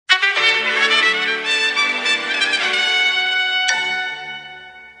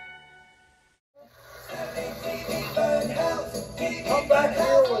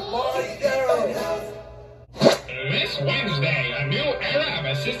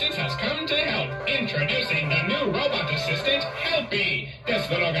assistant has come to help. Introducing the new robot assistant, Helpy. This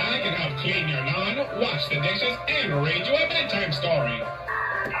little guy can help clean your lawn, wash the dishes, and read you a bedtime story.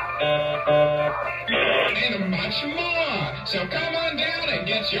 And much more. So come on down and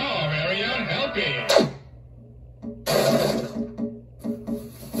get your very own Helpy.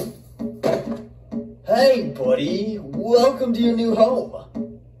 Hey, buddy. Welcome to your new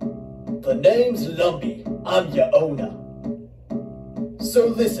home. The name's Lumpy. I'm your owner. So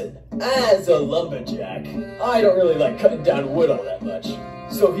listen, as a lumberjack, I don't really like cutting down wood all that much.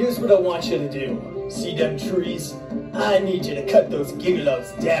 So here's what I want you to do. See them trees? I need you to cut those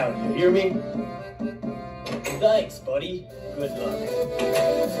gigalos down, you hear me? Thanks, buddy. Good luck.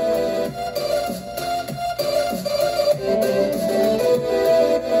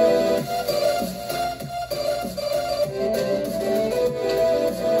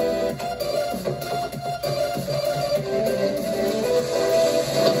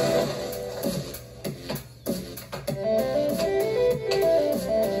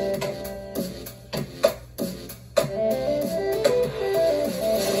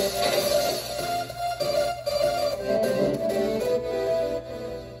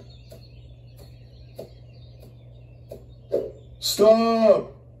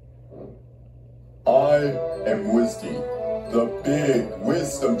 Stop! I am Wisdy, the big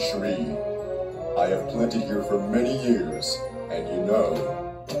wisdom tree. I have planted here for many years, and you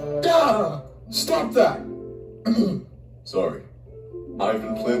know... Gah! Stop that! Sorry. I've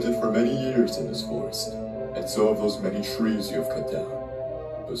been planted for many years in this forest, and so have those many trees you have cut down.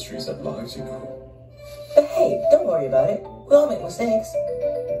 Those trees have lives, you know. But hey, don't worry about it. We all make mistakes.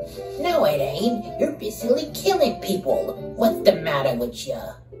 No, it ain't. You're basically killing people. What's the matter with you?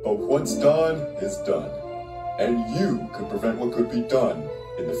 But what's done is done. And you could prevent what could be done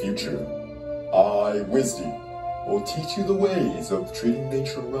in the future. I, Wisdy, will teach you the ways of treating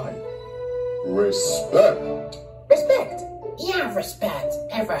nature right. Respect! Respect? Yeah, respect.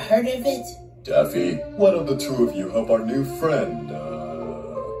 Ever heard of it? Daffy, why don't the two of you help our new friend,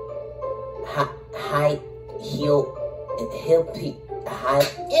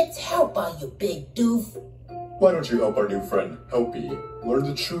 It's Helper, you big doof. Why don't you help our new friend, Helpy, learn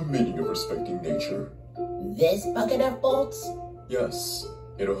the true meaning of respecting nature? This bucket of bolts? Yes,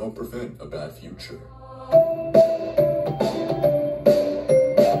 it'll help prevent a bad future.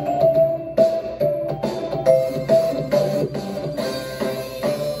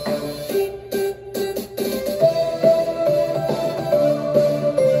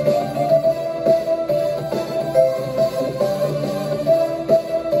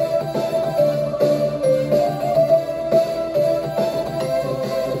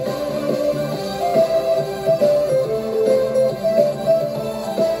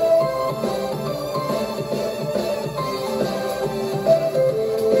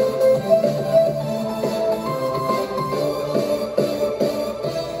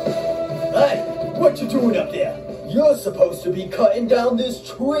 What you doing up there? You're supposed to be cutting down this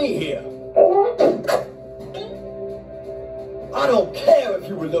tree here. I don't care if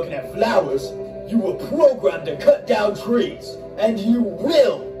you were looking at flowers. You were programmed to cut down trees. And you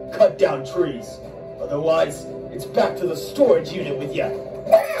will cut down trees. Otherwise, it's back to the storage unit with you.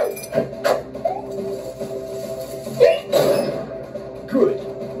 Good.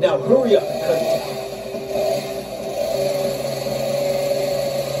 Now hurry up and cut it down.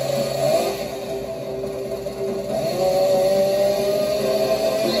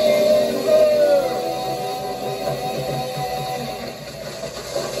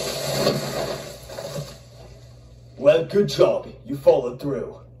 Well, good job. You followed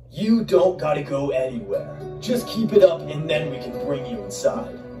through. You don't gotta go anywhere. Just keep it up and then we can bring you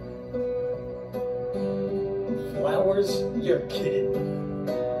inside. Flowers? You're kidding.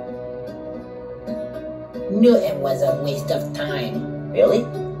 Knew it was a waste of time. Really?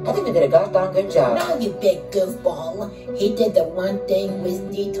 I think we did a gosh darn good job. No, you big goofball. He did the one thing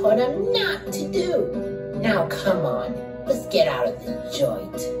Wisdy told him not to do. Now come on, let's get out of the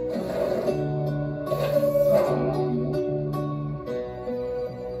joint.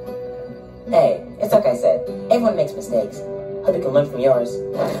 Hey, it's like I said, everyone makes mistakes. Hope you can learn from yours.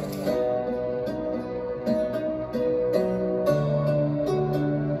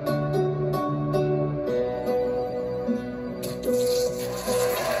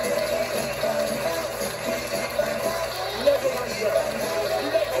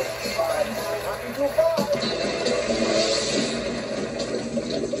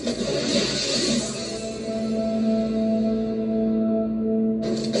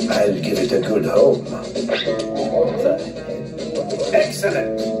 I'll give it a good home.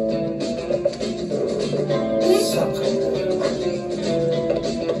 Excellent.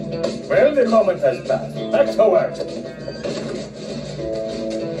 The moment has passed. Back to work.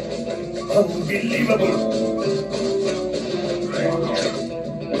 Unbelievable.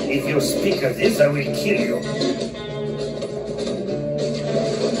 If you speak of this, I will kill you.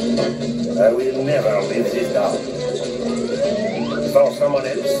 I will never live this down. For someone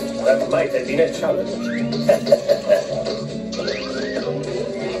else, that might have been a challenge.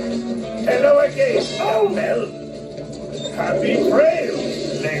 Hello again. Oh, well. Happy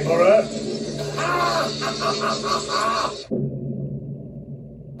trails, laborer.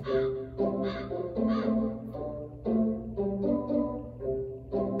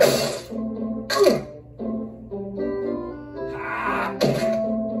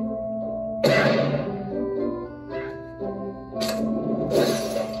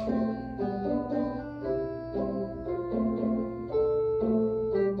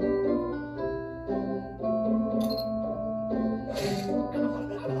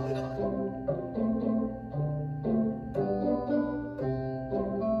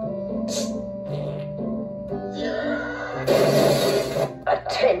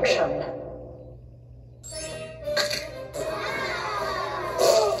 Attention.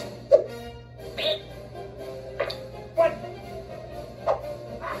 What?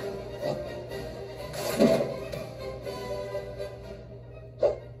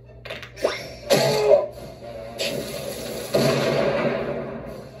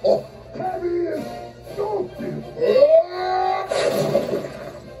 Oh, come here! Stop this!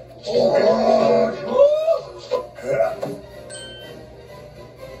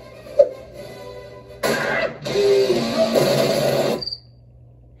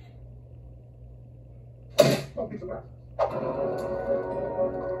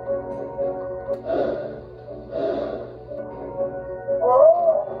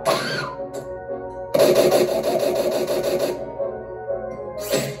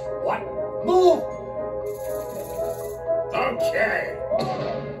 What? Move! Okay.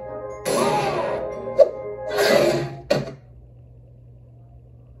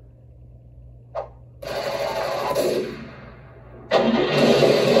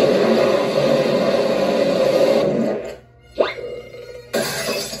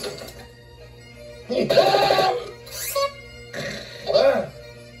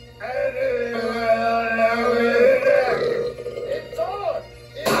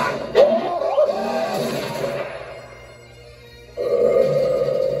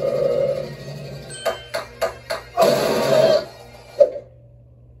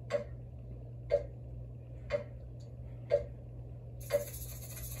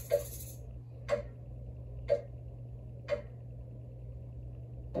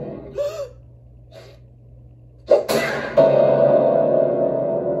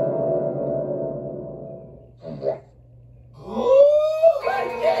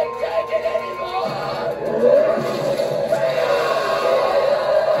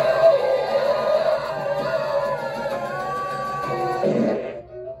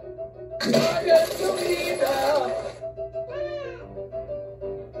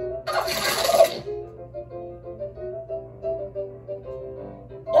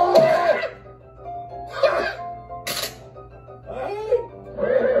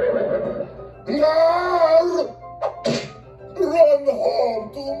 Run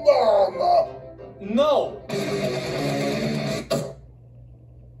home to Mama! No!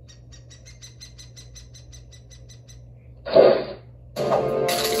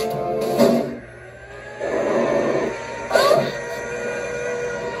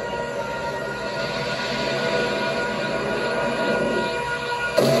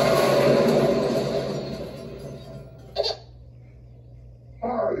 I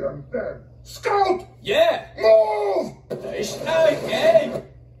am dead. Scout! Yeah! Move! Ich okay!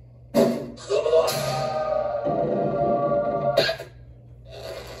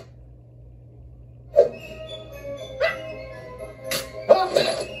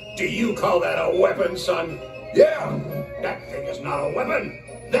 Do you call that a weapon, son? Yeah! That thing is not a weapon.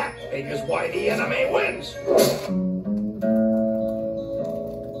 That thing is why the enemy wins.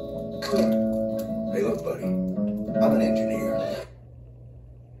 Hey, look, buddy. I'm an engineer.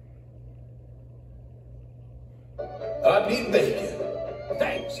 I need bacon.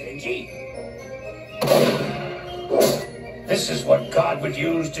 Thanks, Angie. This is what God would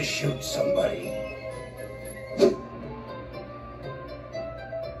use to shoot somebody.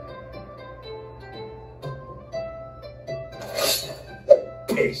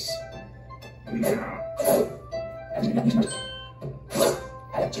 Peace.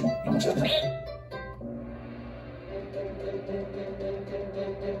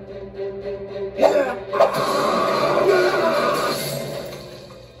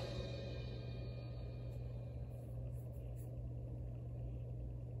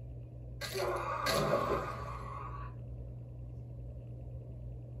 Let's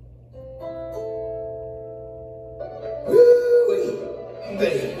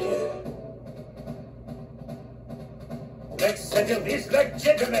settle this like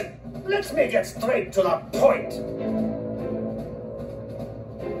gentlemen. Let me get straight to the point.